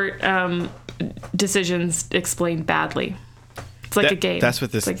Supreme Court decisions explained badly. It's like a game. That's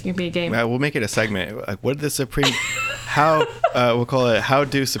what this. It's like it can be a game. We'll make it a segment. Like, what did the Supreme? We'll call it. How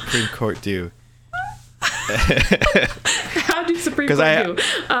do Supreme Court do? How do Supreme Court do?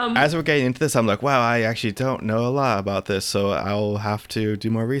 As we're getting into this, I'm like, wow, I actually don't know a lot about this, so I'll have to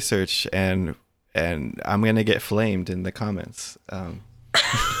do more research, and I'm gonna get flamed in the comments.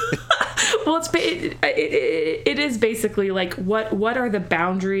 Well, it is basically like what are the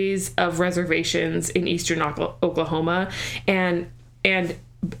boundaries of reservations in eastern Oklahoma, and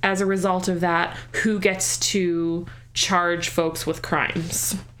as a result of that, who gets to charge folks with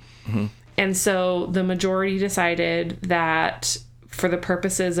crimes. Mm-hmm. And so the majority decided that for the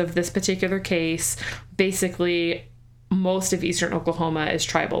purposes of this particular case, basically most of eastern Oklahoma is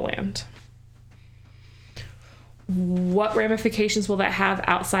tribal land. What ramifications will that have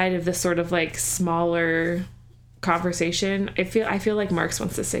outside of this sort of like smaller conversation? I feel like Marks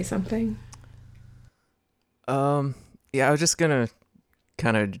wants to say something. Yeah, I was just gonna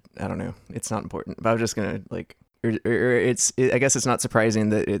kind of, I don't know, it's not important, but I was just gonna like, I guess it's not surprising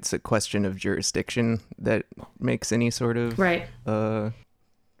that it's a question of jurisdiction that makes any sort of right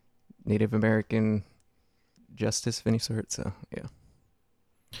Native American justice of any sort. So yeah,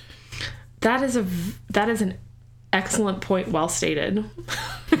 that is an excellent point, well stated.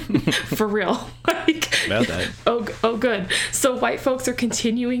 For real. Like, well done. Oh good. So white folks are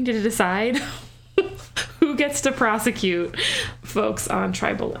continuing to decide who gets to prosecute folks on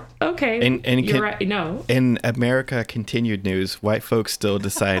tribal land. Okay, you're right. No. In America Continued news, white folks still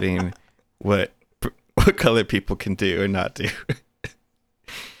deciding what colored people can do or not do.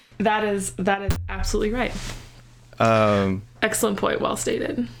 That is absolutely right. Excellent point, well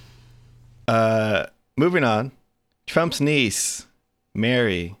stated. Moving on, Trump's niece,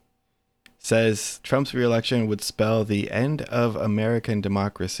 Mary, says Trump's re-election would spell the end of American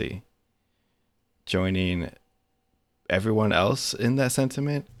democracy. Joining everyone else in that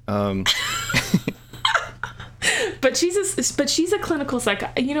sentiment. But she's a clinical psych.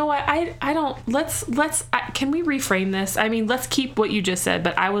 You know what? I don't. Can we reframe this? I mean, let's keep what you just said,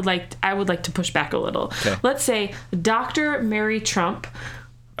 but I would like to push back a little. Okay. Let's say Dr. Mary Trump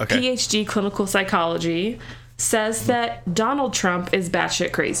Okay. PhD clinical psychology, says that Donald Trump is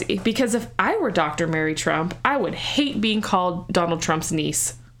batshit crazy. Because if I were Dr. Mary Trump, I would hate being called Donald Trump's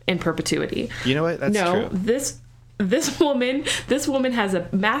niece in perpetuity. You know what? That's true. This woman has a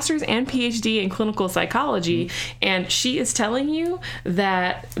master's and PhD in clinical psychology, and she is telling you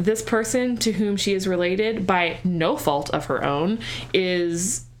that this person to whom she is related by no fault of her own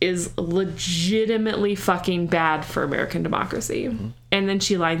is legitimately fucking bad for American democracy. And then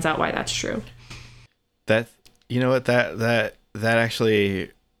she lines out why that's true. That, you know what, that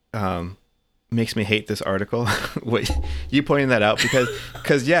actually makes me hate this article. What you pointing that out,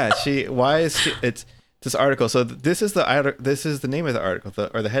 because yeah, it's this article. So this is the name of the article,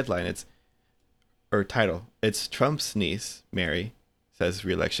 or the headline. Or title. It's Trump's niece, Mary, says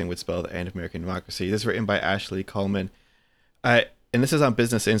re-election would spell the end of American democracy. This is written by Ashley Coleman. And this is on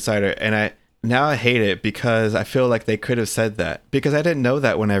Business Insider. And I hate it because I feel like they could have said that, because I didn't know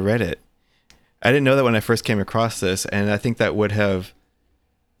that when I read it. I didn't know that when I first came across this. And I think that would have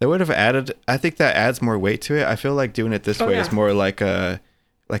added, I think that adds more weight to it. I feel like doing it this way is more like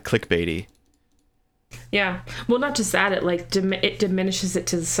clickbaity. Yeah. Well, not just that, it diminishes it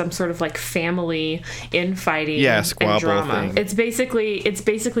to some sort of like family infighting and drama. Thing. It's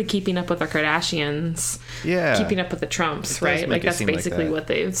basically keeping up with the Kardashians. Yeah. Keeping up with the Trumps, right? Like that's basically what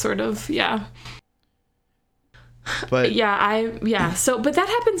they've sort of, But but that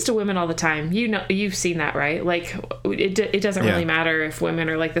happens to women all the time. You know, you've seen that, right? Like it doesn't really matter if women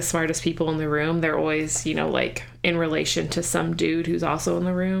are like the smartest people in the room. They're always, like in relation to some dude who's also in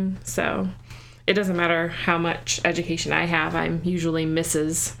the room. So it doesn't matter how much education I have. I'm usually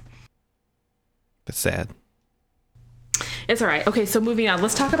Mrs. That's sad. It's all right. Okay, so moving on.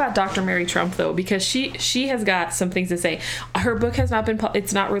 Let's talk about Dr. Mary Trump, though, because she has got some things to say. Her book has not been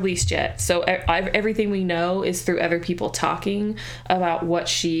it's not released yet. So everything we know is through other people talking about what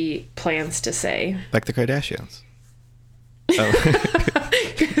she plans to say. Like the Kardashians.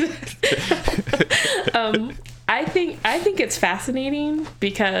 I think it's fascinating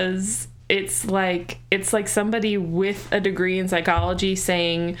because it's like somebody with a degree in psychology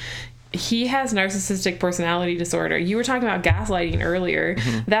saying he has narcissistic personality disorder. You were talking about gaslighting earlier.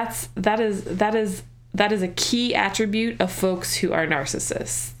 Mm-hmm. That is a key attribute of folks who are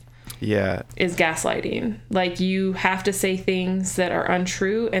narcissists. Yeah. Is gaslighting. Like, you have to say things that are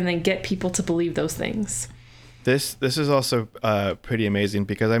untrue and then get people to believe those things. This is also pretty amazing,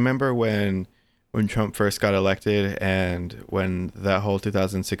 because I remember when Trump first got elected and when that whole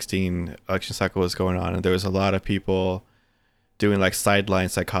 2016 election cycle was going on, and there was a lot of people doing like sideline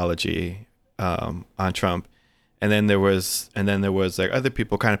psychology on Trump, and then there was like other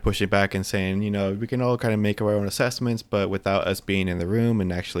people kind of pushing back and saying, we can all kind of make our own assessments, but without us being in the room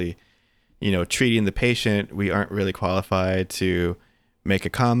and actually, treating the patient, we aren't really qualified to make a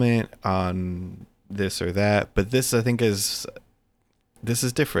comment on this or that. But this, I think, is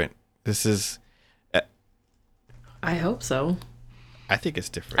different. This is. I hope so. I think it's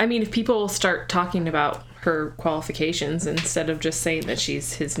different. I mean, if people start talking about her qualifications instead of just saying that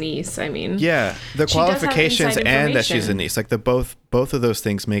she's his niece, I mean, yeah, the qualifications and that she's a niece, like both of those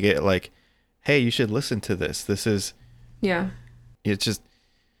things make it like, hey, you should listen to this. This is, this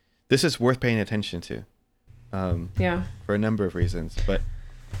is worth paying attention to. For a number of reasons, but.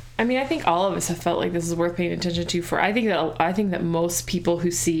 I mean, I think all of us have felt like this is worth paying attention to. I think that most people who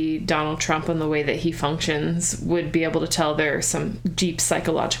see Donald Trump and the way that he functions would be able to tell there are some deep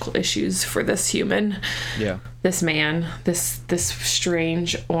psychological issues for this human. Yeah. This man, this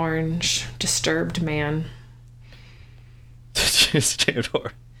strange, orange, disturbed man. There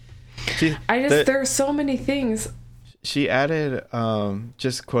are so many things. She added,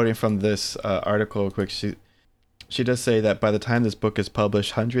 just quoting from this article quick, She does say that by the time this book is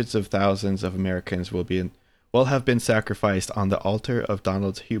published, hundreds of thousands of Americans will have been sacrificed on the altar of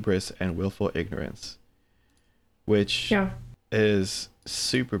Donald's hubris and willful ignorance, which is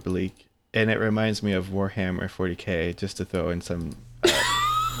super bleak. And it reminds me of Warhammer 40K, just to throw in some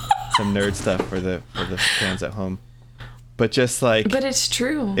nerd stuff for the fans at home. But but it's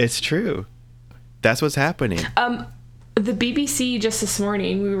true. It's true. That's what's happening. The BBC just this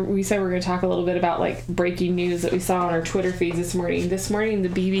morning, we said we were going to talk a little bit about like breaking news that we saw on our Twitter feeds this morning. This morning, the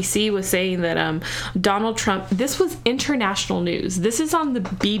BBC was saying that Donald Trump, this was international news. This is on the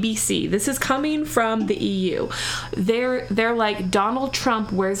BBC. This is coming from the EU. They're like, Donald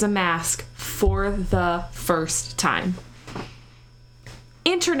Trump wears a mask for the first time.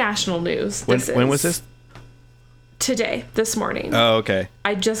 International news. When was this? Today, this morning. Oh, okay.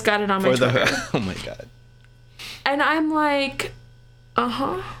 I just got it on my Twitter. Oh my God. And I'm like,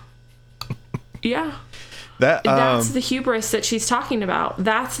 yeah. That's the hubris that she's talking about.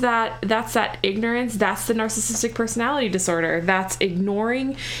 That's that ignorance. That's the narcissistic personality disorder. That's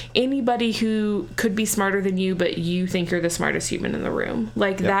ignoring anybody who could be smarter than you, but you think you're the smartest human in the room.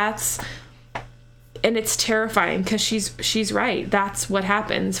 Like, that's, and it's terrifying because she's right. That's what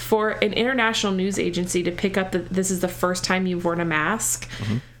happens. For an international news agency to pick up that this is the first time you've worn a mask,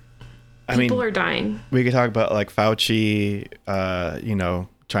 people are dying. We could talk about like Fauci,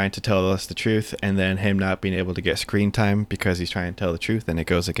 trying to tell us the truth, and then him not being able to get screen time because he's trying to tell the truth, and it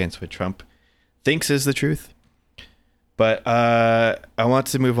goes against what Trump thinks is the truth. But I want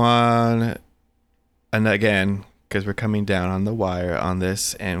to move on, and again, because we're coming down on the wire on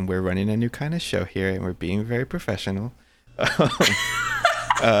this, and we're running a new kind of show here, and we're being very professional. How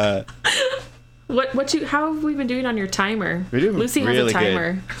have we been doing on your timer? Lucy has really a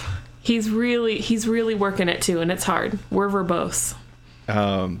timer. Good. He's really working it too, and it's hard. We're verbose.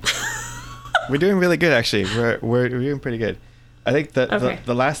 We're doing really good, actually. We're doing pretty good. I think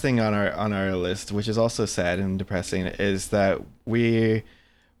the last thing on our list, which is also sad and depressing, is that we're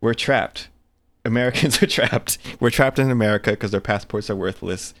trapped. Americans are trapped. We're trapped in America because our passports are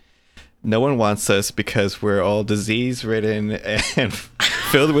worthless. No one wants us because we're all disease-ridden and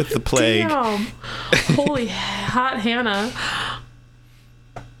filled with the plague. Damn. Holy hot Hannah.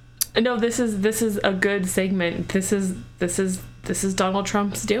 No, this is a good segment. This is Donald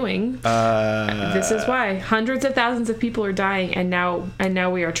Trump's doing. This is why hundreds of thousands of people are dying, and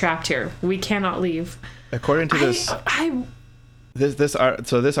now we are trapped here. We cannot leave. According to this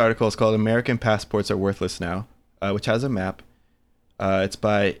article is called "American Passports Are Worthless Now," which has a map. It's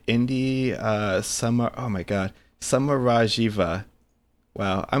by Indy Samarajiva.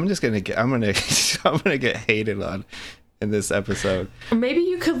 Wow, I'm gonna get hated on in this episode. Maybe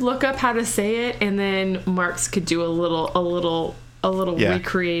you could look up how to say it, and then Marks could do a little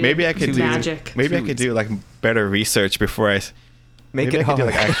recreative maybe I could magic. Maybe I could do like better research before I make it do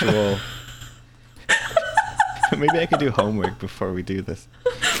like actual. Maybe I could do homework before we do this.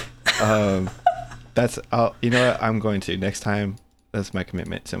 You know what? I'm going to next time. That's my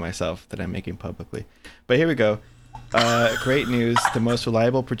commitment to myself that I'm making publicly. But here we go. Great news. The most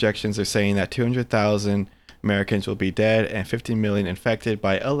reliable projections are saying that 200,000 Americans will be dead and 15 million infected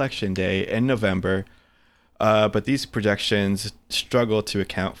by Election Day in November. But these projections struggle to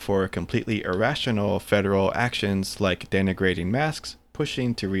account for completely irrational federal actions like denigrating masks,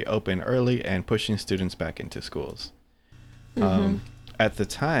 pushing to reopen early, and pushing students back into schools. At the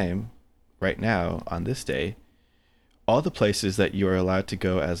time, right now, on this day, all the places that you are allowed to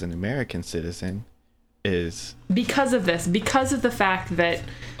go as an American citizen is because of the fact that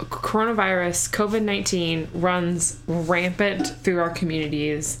coronavirus, COVID-19 runs rampant through our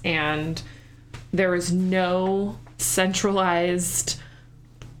communities, and there is no centralized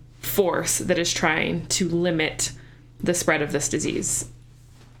force that is trying to limit the spread of this disease,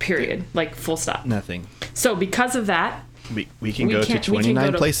 period. Like, full stop. Nothing. So because of that, we can go to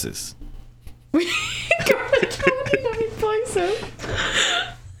 29 places. We can go to 29 places.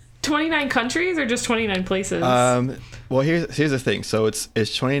 29 countries or just 29 places? Well, here's the thing. So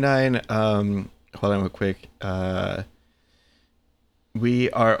it's 29. Hold on real quick.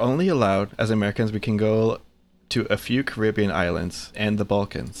 We are only allowed, as Americans, we can go to a few Caribbean islands and the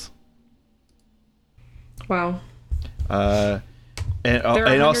Balkans. Wow. There are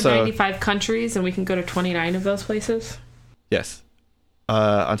 195 countries, and we can go to 29 of those places? Yes.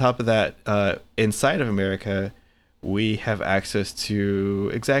 On top of that, inside of America, we have access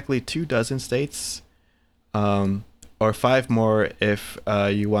to exactly 24 states, or 5 more if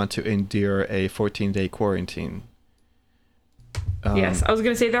you want to endure a 14-day quarantine. Yes, I was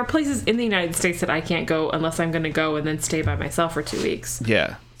going to say there are places in the United States that I can't go unless I'm going to go and then stay by myself for 2 weeks.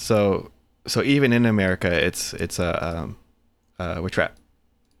 Yeah. So even in America, it's we're trapped.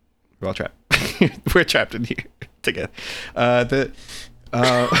 We're all trapped. We're trapped in here together. I'm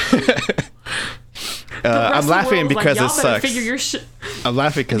laughing because it sucks. I'm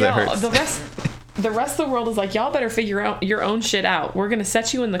laughing because it hurts. The rest of the world is like, y'all better figure out your own shit out. We're gonna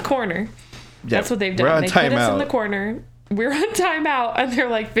set you in the corner. That's what they've done. They put us in the corner. We're on timeout, and they're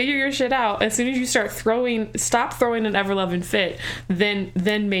like, figure your shit out. As soon as you stop throwing an ever-loving fit, then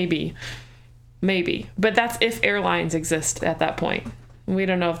maybe. But that's if airlines exist at that point. We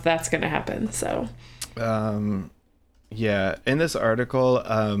don't know if that's gonna happen. So. Yeah, in this article,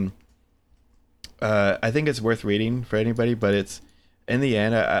 I think it's worth reading for anybody, but it's in the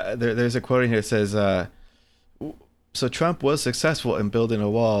end, there's a quote in here that says, so Trump was successful in building a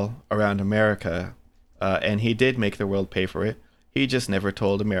wall around America, and he did make the world pay for it. He just never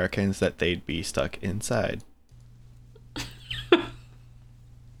told Americans that they'd be stuck inside.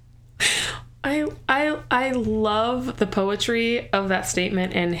 I I love the poetry of that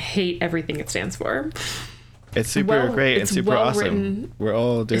statement and hate everything it stands for. It's super great and super awesome. Written. We're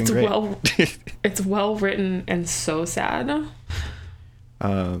all doing great. It's well written and so sad.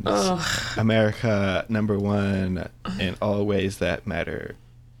 America #1 in all ways that matter.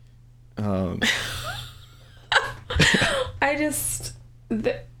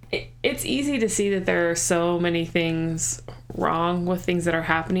 It's easy to see that there are so many things wrong with things that are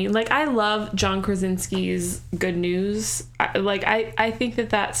happening. Like, I love John Krasinski's Good News. I think that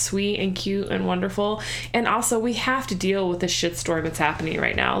that's sweet and cute and wonderful. And also, we have to deal with the shitstorm that's happening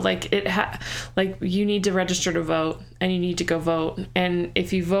right now. Like, you need to register to vote, and you need to go vote. And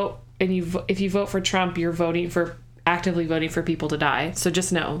if you vote if you vote for Trump, you're actively voting for people to die. So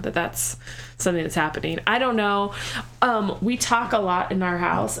just know that that's something that's happening. I don't know. We talk a lot in our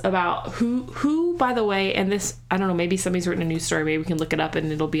house about who, by the way, and this, I don't know, maybe somebody's written a news story. Maybe we can look it up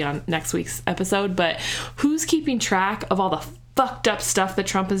and it'll be on next week's episode. But who's keeping track of all the fucked up stuff that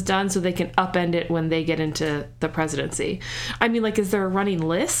Trump has done so they can upend it when they get into the presidency? I mean, like, is there a running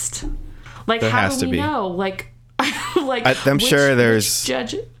list? Like, how do we know? Like, I'm sure there's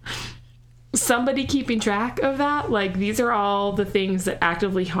judge. Somebody keeping track of that. Like, these are all the things that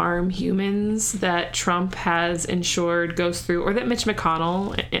actively harm humans that Trump has ensured goes through, or that Mitch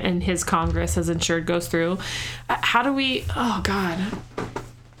McConnell and his Congress has ensured goes through. How do we, oh God,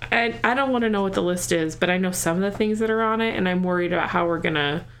 I don't want to know what the list is, but I know some of the things that are on it, and I'm worried about how we're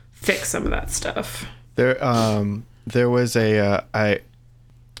gonna fix some of that stuff. There was it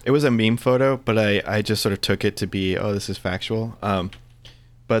was a meme photo, but I just sort of took it to be, oh, this is factual.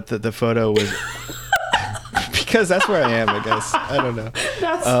 But the photo was because that's where I am, I guess. I don't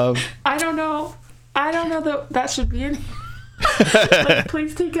know. I don't know that should be in. Like,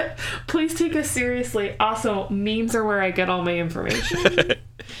 please take it seriously. Also, memes are where I get all my information.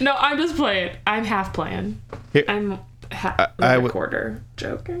 No, I'm just playing. I'm half playing. I'm a quarter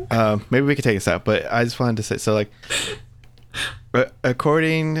joking. Maybe we could take this out, but I just wanted to say, so, like,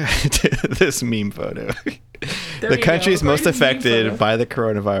 according to this meme photo, the countries most affected by the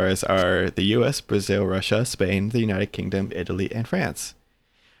coronavirus are the US, Brazil, Russia, Spain, the United Kingdom, Italy, and France.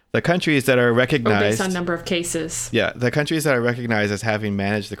 The countries that are recognized... based on number of cases. Yeah, the countries that are recognized as having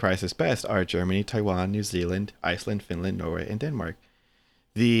managed the crisis best are Germany, Taiwan, New Zealand, Iceland, Finland, Norway, and Denmark.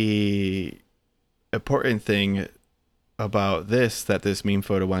 The important thing about this, that this meme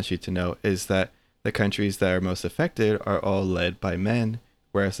photo wants you to know, is that the countries that are most affected are all led by men,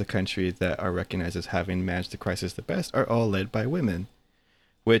 whereas the countries that are recognized as having managed the crisis the best are all led by women,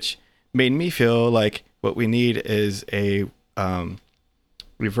 which made me feel like what we need is a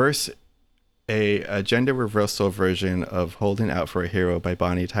gender reversal version of Holding Out for a Hero by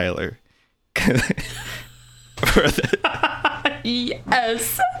Bonnie Tyler.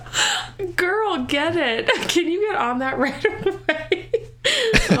 Yes. Girl, get it. Can you get on that right away?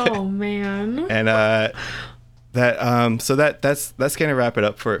 Oh, man. And that's gonna wrap it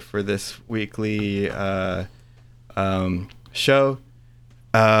up for this weekly show.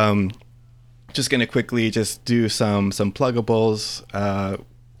 Just gonna quickly just do some pluggables.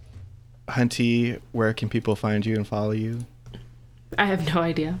 Hunty, where can people find you and follow you? I have no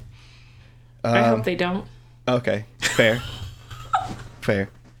idea. I hope they don't. Okay, fair.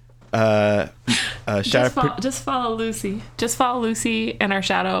 Just follow Lucy. Just follow Lucy and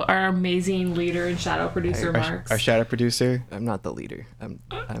our amazing leader and shadow producer, Marks. Our shadow producer. I'm not the leader. I'm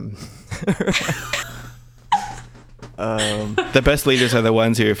The best leaders are the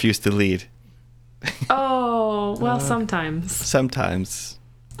ones who refuse to lead. Oh, well, sometimes. Sometimes.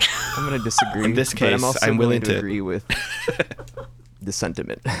 I'm going to disagree. In this case, but I'm also I'm willing to agree with the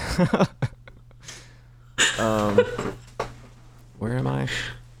sentiment. Where am I?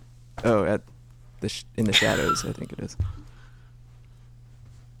 Oh, at in the shadows, I think it is.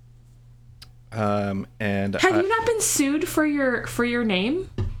 And have you not been sued for your name?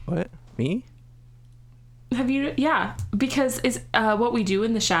 What? Me? Have you? Yeah, because is what we do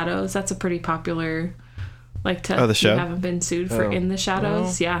in the shadows. That's a pretty popular. Like to. Oh, the show. You haven't been sued for in the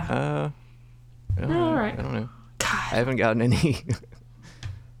shadows. No. Yeah. All right. I don't know. God. I haven't gotten any.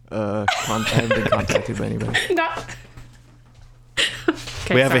 I haven't been contacted by anybody. Not.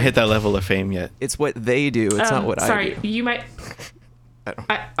 Okay, we haven't hit that level of fame yet. It's what they do. It's not what I do. Sorry, you might.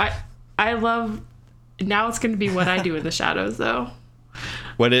 I love. Now it's going to be what I do in the shadows, though.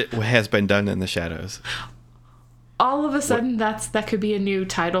 What has been done in the shadows. All of a sudden, that could be a new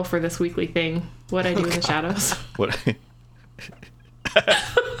title for this weekly thing. What I do in the shadows. What?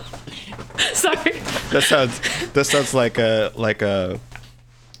 Sorry. That sounds like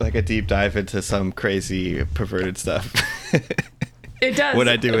a deep dive into some crazy perverted stuff. It does. what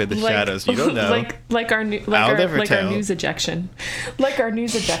I do in the shadows. You don't know. Like our news ejection. Like our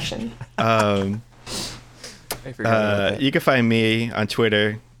news ejection. I forgot about that. You can find me on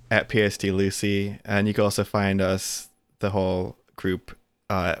Twitter at PSDLucy, and you can also find us, the whole group,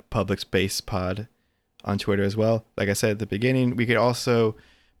 Public Space Pod, on Twitter as well. Like I said at the beginning, we could also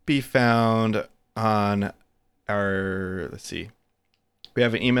be found on our, we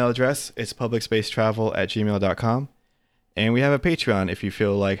have an email address. It's publicspacetravel@gmail.com. And we have a Patreon if you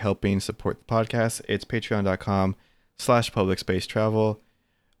feel like helping support the podcast. It's patreon.com/publicspacetravel.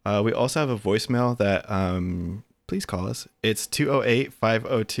 We also have a voicemail that please call us. It's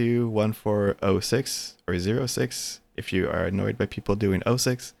 208-502-1406 or 06 if you are annoyed by people doing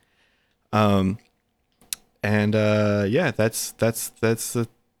 06. Yeah, that's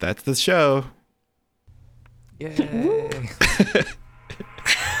the show. Yay.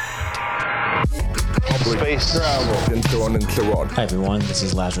 Space travel and so on and so on. Hi everyone, this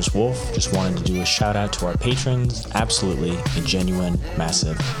is Lazarus Wolf. Just wanted to do a shout out to our patrons. Absolutely a genuine,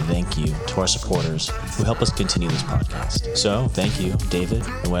 massive thank you to our supporters who help us continue this podcast. So thank you, David,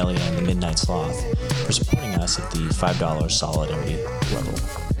 Noelia, and the Midnight Sloth, for supporting us at the $5 solidarity level.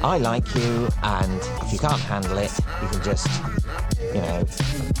 I like you, and if you can't handle it, you can just,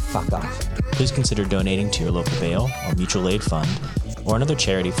 fuck off. Please consider donating to your local bail or mutual aid fund or another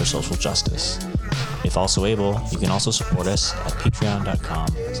charity for social justice. If also able, you can also support us at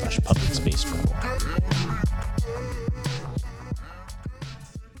patreon.com/publicspacetravel.